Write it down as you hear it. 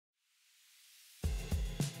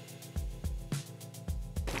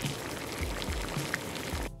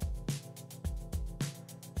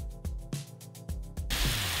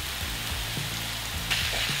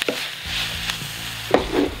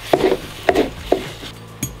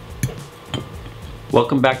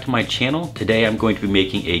Welcome back to my channel. Today I'm going to be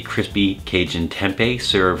making a crispy Cajun tempeh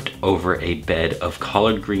served over a bed of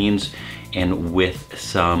collard greens and with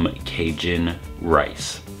some Cajun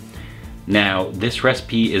rice. Now this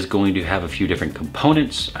recipe is going to have a few different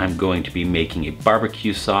components. I'm going to be making a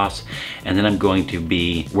barbecue sauce, and then I'm going to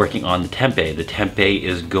be working on the tempeh. The tempeh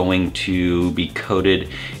is going to be coated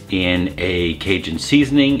in a Cajun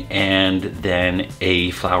seasoning and then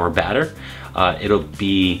a flour batter. It'll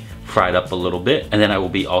be fried up a little bit, and then I will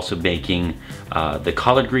be also baking the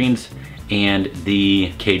collard greens and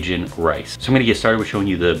the Cajun rice. So I'm gonna get started with showing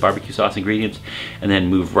you the barbecue sauce ingredients and then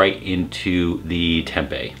move right into the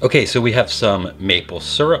tempeh. Okay, so we have some maple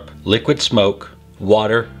syrup, liquid smoke,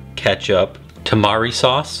 water, ketchup, tamari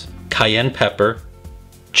sauce, cayenne pepper,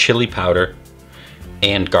 chili powder,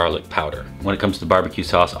 and garlic powder. When it comes to barbecue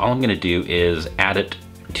sauce, all I'm gonna do is add it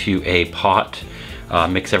to a pot,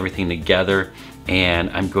 mix everything together, and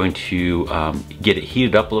I'm going to get it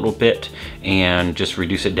heated up a little bit and just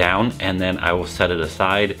reduce it down, and then I will set it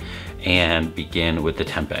aside and begin with the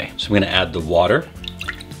tempeh. So I'm going to add the water,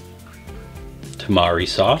 tamari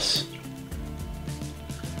sauce,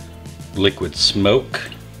 liquid smoke,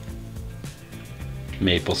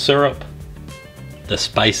 maple syrup, the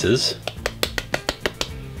spices,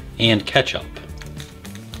 and ketchup.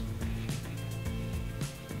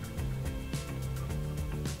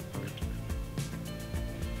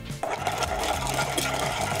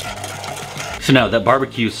 So now that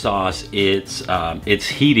barbecue sauce, it's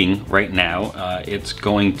heating right now. It's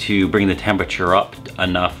going to bring the temperature up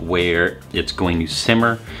enough where it's going to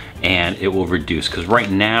simmer and it will reduce, because right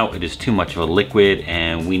now it is too much of a liquid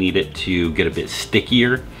and we need it to get a bit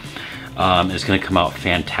stickier. It's going to come out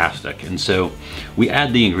fantastic. And so we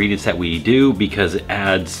add the ingredients that we do because it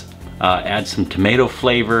adds some tomato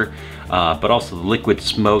flavor, but also the liquid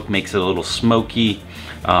smoke makes it a little smoky.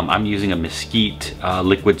 I'm using a mesquite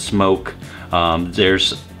liquid smoke.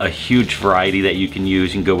 There's a huge variety that you can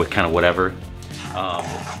use. You can go with kind of whatever.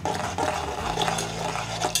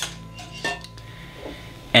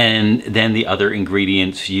 And then the other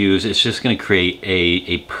ingredients used, it's just going to create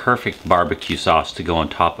a perfect barbecue sauce to go on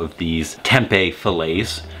top of these tempeh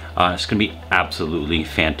fillets. It's going to be absolutely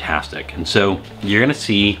fantastic. And so you're going to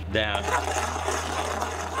see that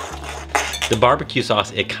the barbecue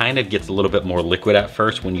sauce, it kind of gets a little bit more liquid at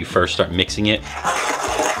first when you first start mixing it.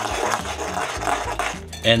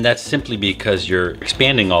 And that's simply because you're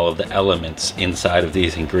expanding all of the elements inside of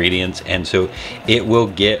these ingredients, and so it will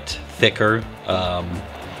get thicker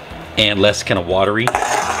and less kind of watery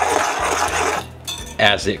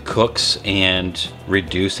as it cooks and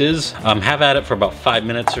reduces. Have at it for about 5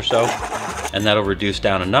 minutes or so, and that'll reduce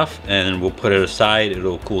down enough, and we'll put it aside.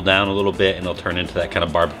 It'll cool down a little bit and it'll turn into that kind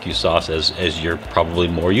of barbecue sauce as you're probably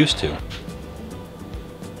more used to.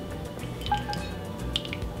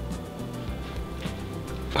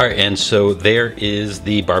 All right, and so there is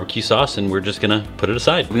the barbecue sauce, and we're just gonna put it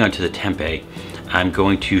aside. Moving on to the tempeh, I'm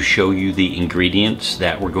going to show you the ingredients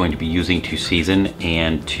that we're going to be using to season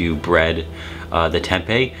and to bread the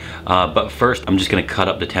tempeh. But first, I'm just gonna cut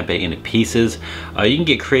up the tempeh into pieces. You can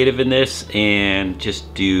get creative in this and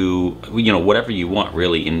just do, you know, whatever you want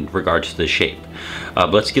really in regards to the shape.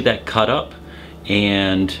 But let's get that cut up,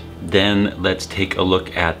 and then let's take a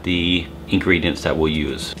look at the ingredients that we'll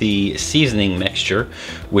use. The seasoning mixture,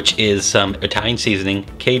 which is some Italian seasoning,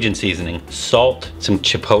 Cajun seasoning, salt, some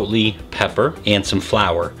chipotle pepper, and some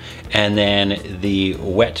flour. And then the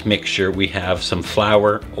wet mixture, we have some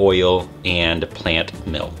flour, oil, and plant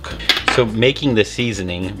milk. So making the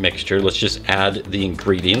seasoning mixture, let's just add the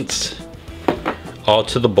ingredients all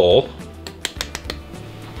to the bowl.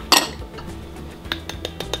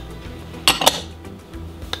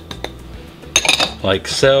 Like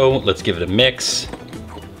so. Let's give it a mix.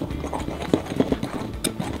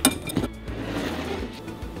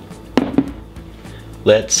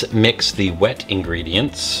 Let's mix the wet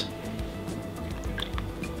ingredients.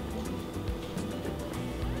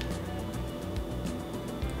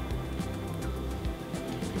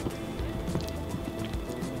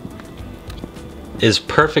 Is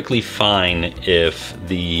perfectly fine if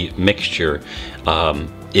the mixture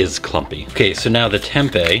is clumpy. Okay, so now the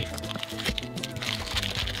tempeh.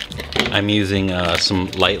 I'm using some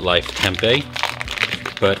Light Life tempeh,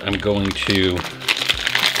 but I'm going to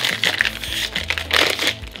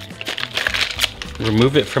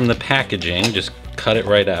remove it from the packaging, just cut it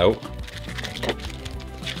right out.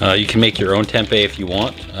 You can make your own tempeh if you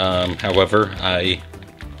want. However, I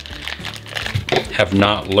have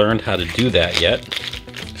not learned how to do that yet,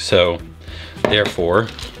 so therefore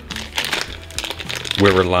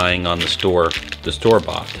we're relying on the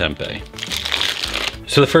store-bought tempeh.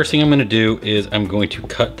 So the first thing I'm gonna do is I'm going to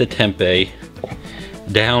cut the tempeh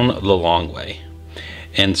down the long way.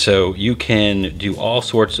 And so you can do all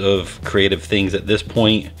sorts of creative things at this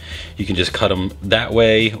point. You can just cut them that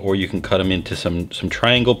way, or you can cut them into some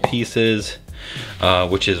triangle pieces,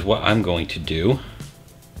 which is what I'm going to do.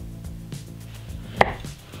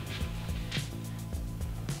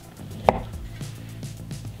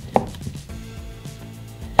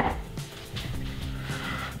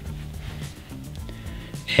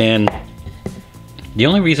 And the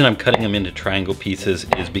only reason I'm cutting them into triangle pieces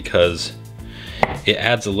is because it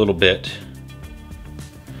adds a little bit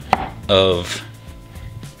of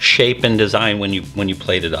shape and design when you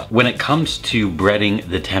plate it up. When it comes to breading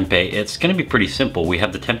the tempeh, it's gonna be pretty simple. We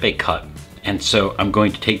have the tempeh cut, and so I'm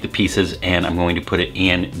going to take the pieces and I'm going to put it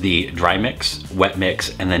in the dry mix, wet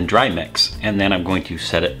mix, and then dry mix, and then I'm going to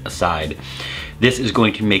set it aside. This is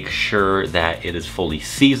going to make sure that it is fully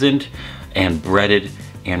seasoned and breaded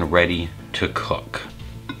and ready to cook.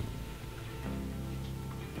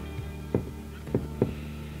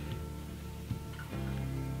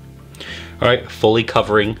 All right, fully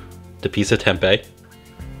covering the piece of tempeh.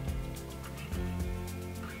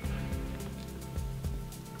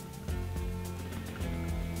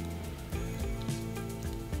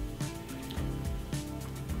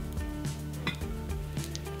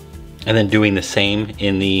 And then doing the same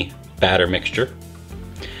in the batter mixture.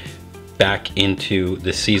 Back into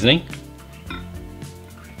the seasoning.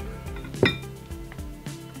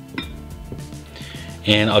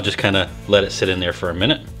 And I'll just kind of let it sit in there for a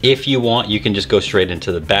minute. If you want, you can just go straight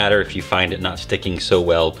into the batter if you find it not sticking so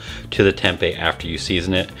well to the tempeh after you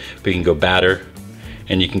season it. But you can go batter,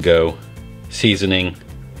 and you can go seasoning.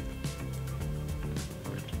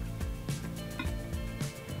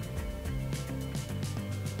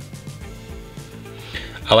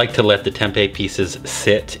 I like to let the tempeh pieces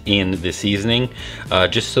sit in the seasoning,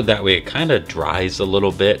 just so that way it kind of dries a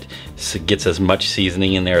little bit, so it gets as much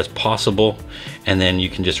seasoning in there as possible, and then you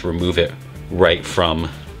can just remove it right from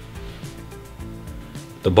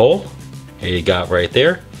the bowl. Here you got right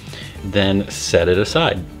there, then set it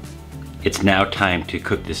aside. It's now time to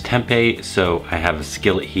cook this tempeh, so I have a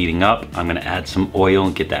skillet heating up. I'm gonna add some oil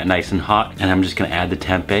and get that nice and hot, and I'm just gonna add the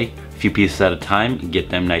tempeh, few pieces at a time, and get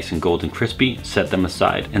them nice and golden crispy, set them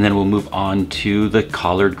aside, and then we'll move on to the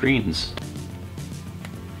collard greens.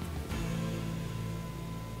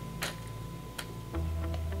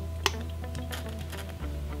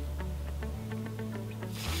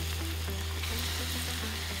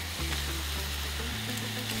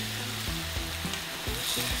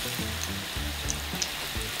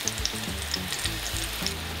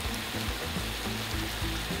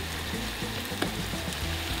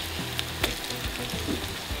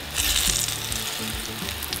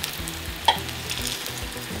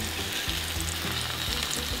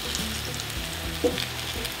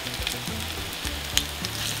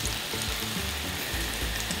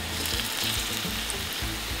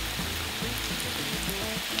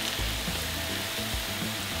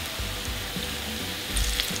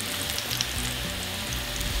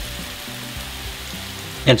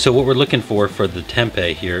 And so what we're looking for the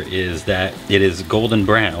tempeh here is that it is golden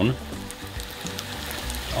brown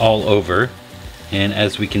all over. And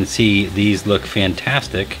as we can see, these look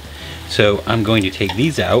fantastic. So I'm going to take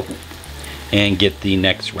these out and get the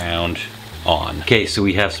next round on. Okay, so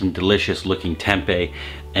we have some delicious looking tempeh,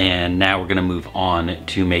 and now we're gonna move on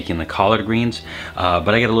to making the collard greens. But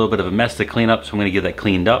I got a little bit of a mess to clean up, so I'm gonna get that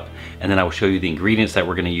cleaned up, and then I will show you the ingredients that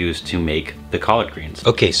we're gonna use to make the collard greens.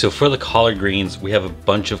 Okay, so for the collard greens, we have a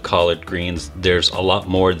bunch of collard greens. There's a lot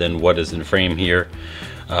more than what is in frame here,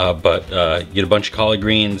 but you get a bunch of collard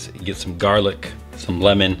greens, you get some garlic, some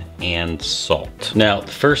lemon, and salt. Now,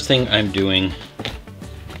 the first thing I'm doing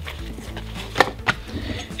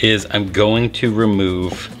is I'm going to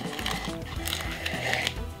remove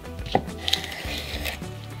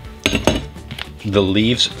the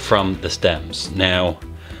leaves from the stems. Now,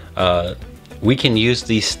 we can use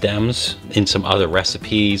these stems in some other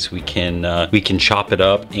recipes. We can chop it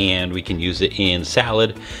up and we can use it in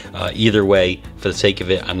salad. Either way, for the sake of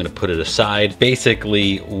it, I'm gonna put it aside.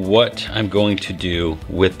 Basically, what I'm going to do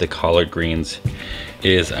with the collard greens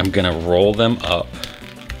is I'm gonna roll them up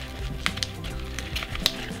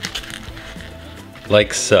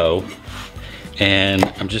like so, and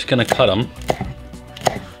I'm just gonna cut them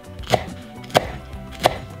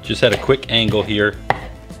just at a quick angle here,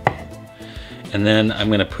 and then I'm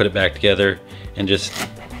gonna put it back together and just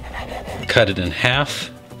cut it in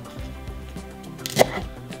half.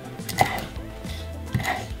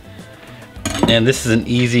 And this is an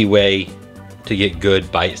easy way to get good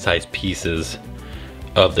bite-sized pieces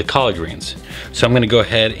of the collard greens. So I'm gonna go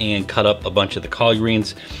ahead and cut up a bunch of the collard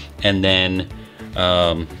greens and then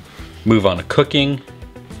move on to cooking.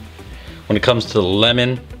 When it comes to the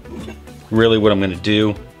lemon, really what I'm gonna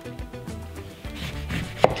do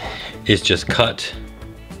is just cut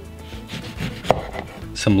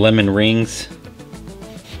some lemon rings.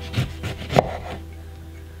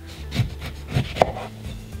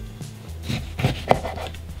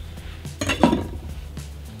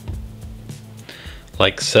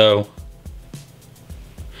 Like so.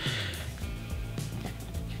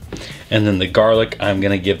 And then the garlic, I'm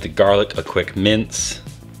gonna give the garlic a quick mince.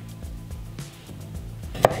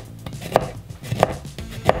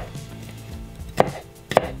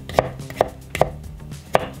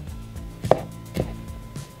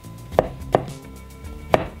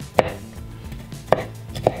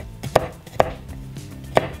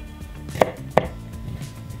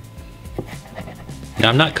 Now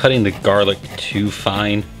I'm not cutting the garlic too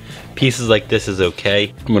fine. Pieces like this is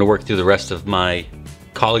okay. I'm gonna work through the rest of my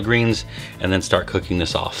collard greens and then start cooking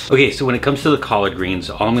this off. Okay, so when it comes to the collard greens,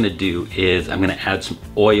 all I'm gonna do is I'm gonna add some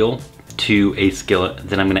oil to a skillet,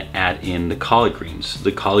 then I'm gonna add in the collard greens.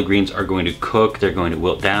 The collard greens are going to cook, they're going to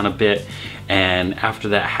wilt down a bit, and after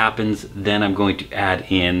that happens, then I'm going to add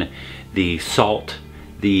in the salt,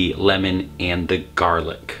 the lemon, and the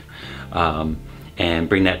garlic, and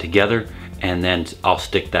bring that together. And then I'll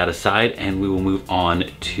stick that aside and we will move on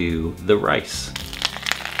to the rice.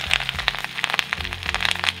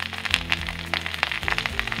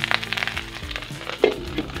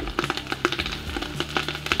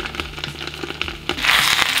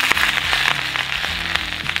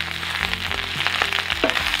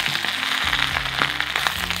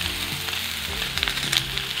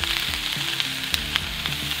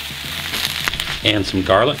 And some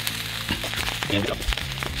garlic.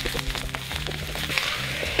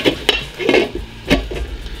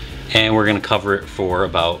 And we're gonna cover it for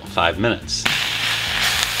about 5 minutes.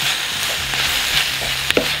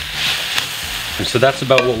 And so that's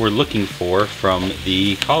about what we're looking for from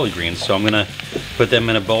the collard greens. So I'm gonna put them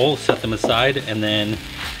in a bowl, set them aside, and then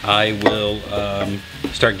I will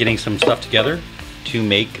start getting some stuff together to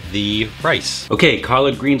make the rice. Okay,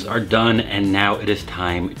 collard greens are done, and now it is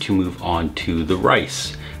time to move on to the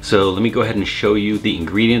rice. So let me go ahead and show you the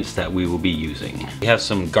ingredients that we will be using. We have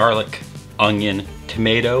some garlic, onion,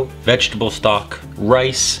 tomato, vegetable stock,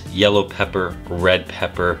 rice, yellow pepper, red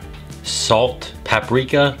pepper, salt,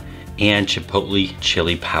 paprika, and chipotle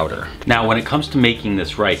chili powder. Now, when it comes to making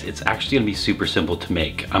this rice, it's actually gonna be super simple to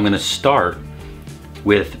make. I'm gonna start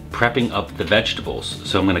with prepping up the vegetables.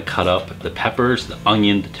 So I'm gonna cut up the peppers, the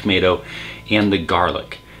onion, the tomato, and the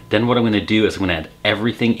garlic. Then what I'm gonna do is I'm gonna add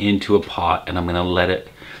everything into a pot and I'm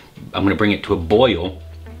gonna bring it to a boil,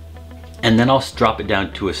 and then I'll drop it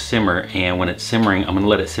down to a simmer, and when it's simmering, I'm gonna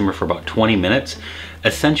let it simmer for about 20 minutes,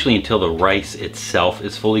 essentially until the rice itself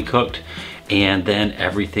is fully cooked, and then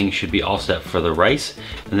everything should be all set for the rice,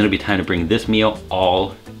 and then it'll be time to bring this meal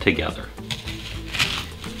all together.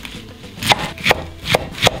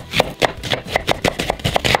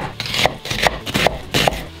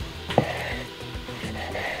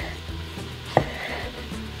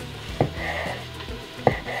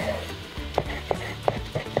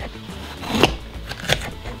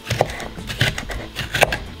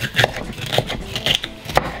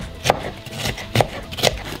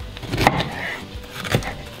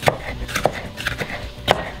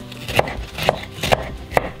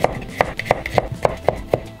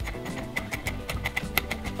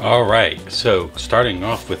 All right, so starting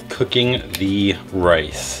off with cooking the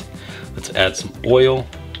rice. Let's add some oil.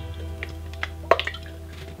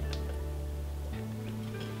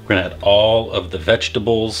 We're gonna add all of the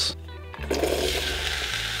vegetables.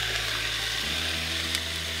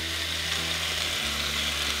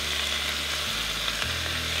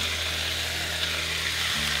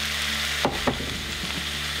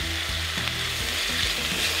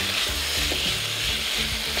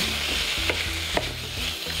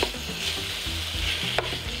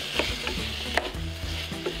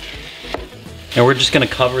 And we're just gonna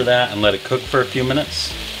cover that and let it cook for a few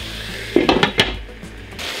minutes.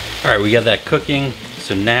 All right, we got that cooking.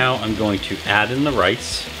 So now I'm going to add in the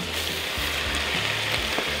rice.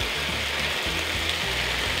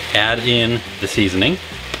 Add in the seasoning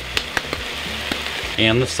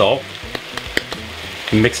and the salt.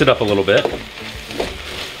 Mix it up a little bit.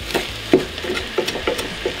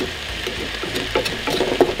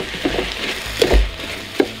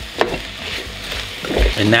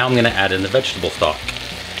 And now I'm gonna add in the vegetable stock.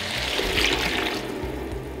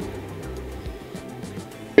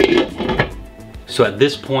 So at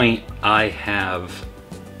this point, I have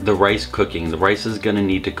the rice cooking. The rice is gonna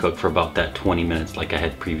need to cook for about that 20 minutes like I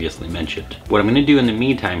had previously mentioned. What I'm gonna do in the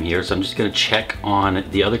meantime here is I'm just gonna check on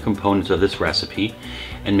the other components of this recipe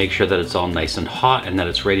and make sure that it's all nice and hot and that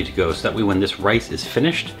it's ready to go, so that way when this rice is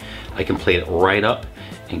finished, I can plate it right up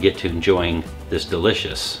and get to enjoying this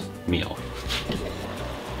delicious meal.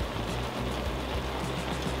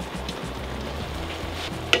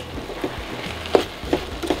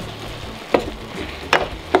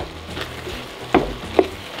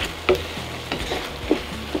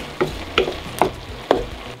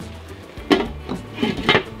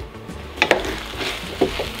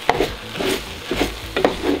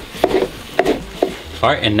 All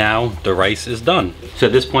right, and now the rice is done. So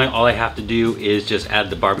at this point, all I have to do is just add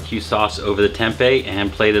the barbecue sauce over the tempeh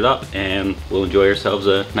and plate it up, and we'll enjoy ourselves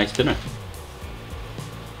a nice dinner.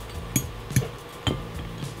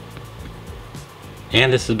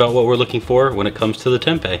 And this is about what we're looking for when it comes to the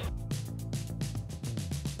tempeh.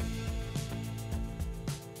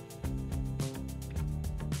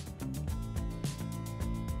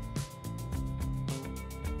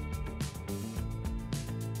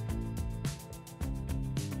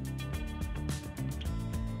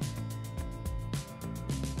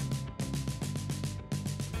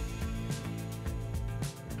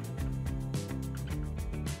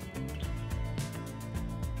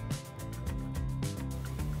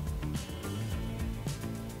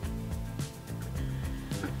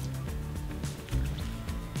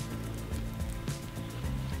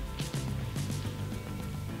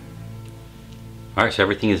 All right, so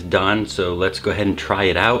everything is done, so let's go ahead and try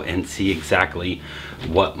it out and see exactly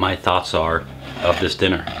what my thoughts are of this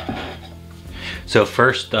dinner. So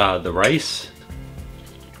first, the rice.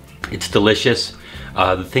 It's delicious.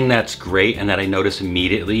 The thing that's great and that I notice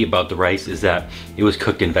immediately about the rice is that it was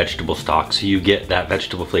cooked in vegetable stock, so you get that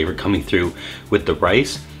vegetable flavor coming through with the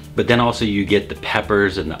rice, but then also you get the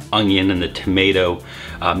peppers and the onion and the tomato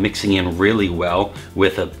mixing in really well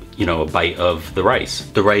with a bite of the rice.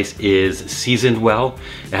 The rice is seasoned well.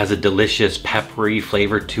 It has a delicious peppery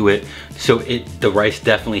flavor to it. So the rice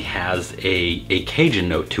definitely has a Cajun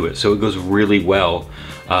note to it. So it goes really well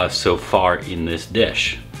so far in this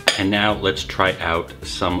dish. And now let's try out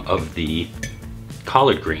some of the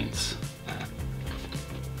collard greens.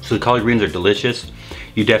 So the collard greens are delicious.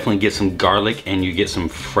 You definitely get some garlic and you get some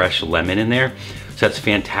fresh lemon in there. So that's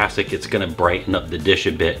fantastic. It's gonna brighten up the dish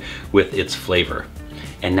a bit with its flavor.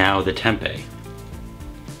 And now the tempeh.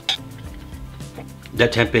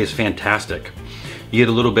 That tempeh is fantastic. You get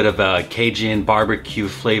a little bit of a Cajun barbecue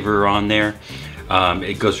flavor on there.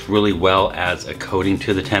 It goes really well as a coating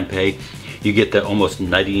to the tempeh. You get the almost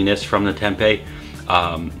nuttiness from the tempeh.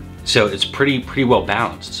 So it's pretty well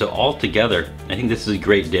balanced. So all together, I think this is a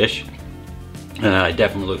great dish. And I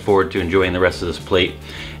definitely look forward to enjoying the rest of this plate.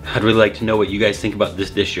 I'd really like to know what you guys think about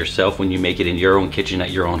this dish yourself when you make it in your own kitchen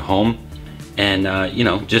at your own home. And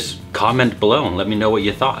just comment below and let me know what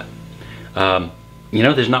you thought.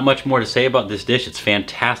 There's not much more to say about this dish. It's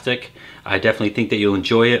fantastic. I definitely think that you'll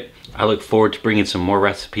enjoy it. I look forward to bringing some more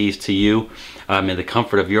recipes to you in the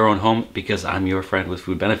comfort of your own home, because I'm your friend with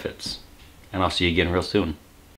food benefits. And I'll see you again real soon.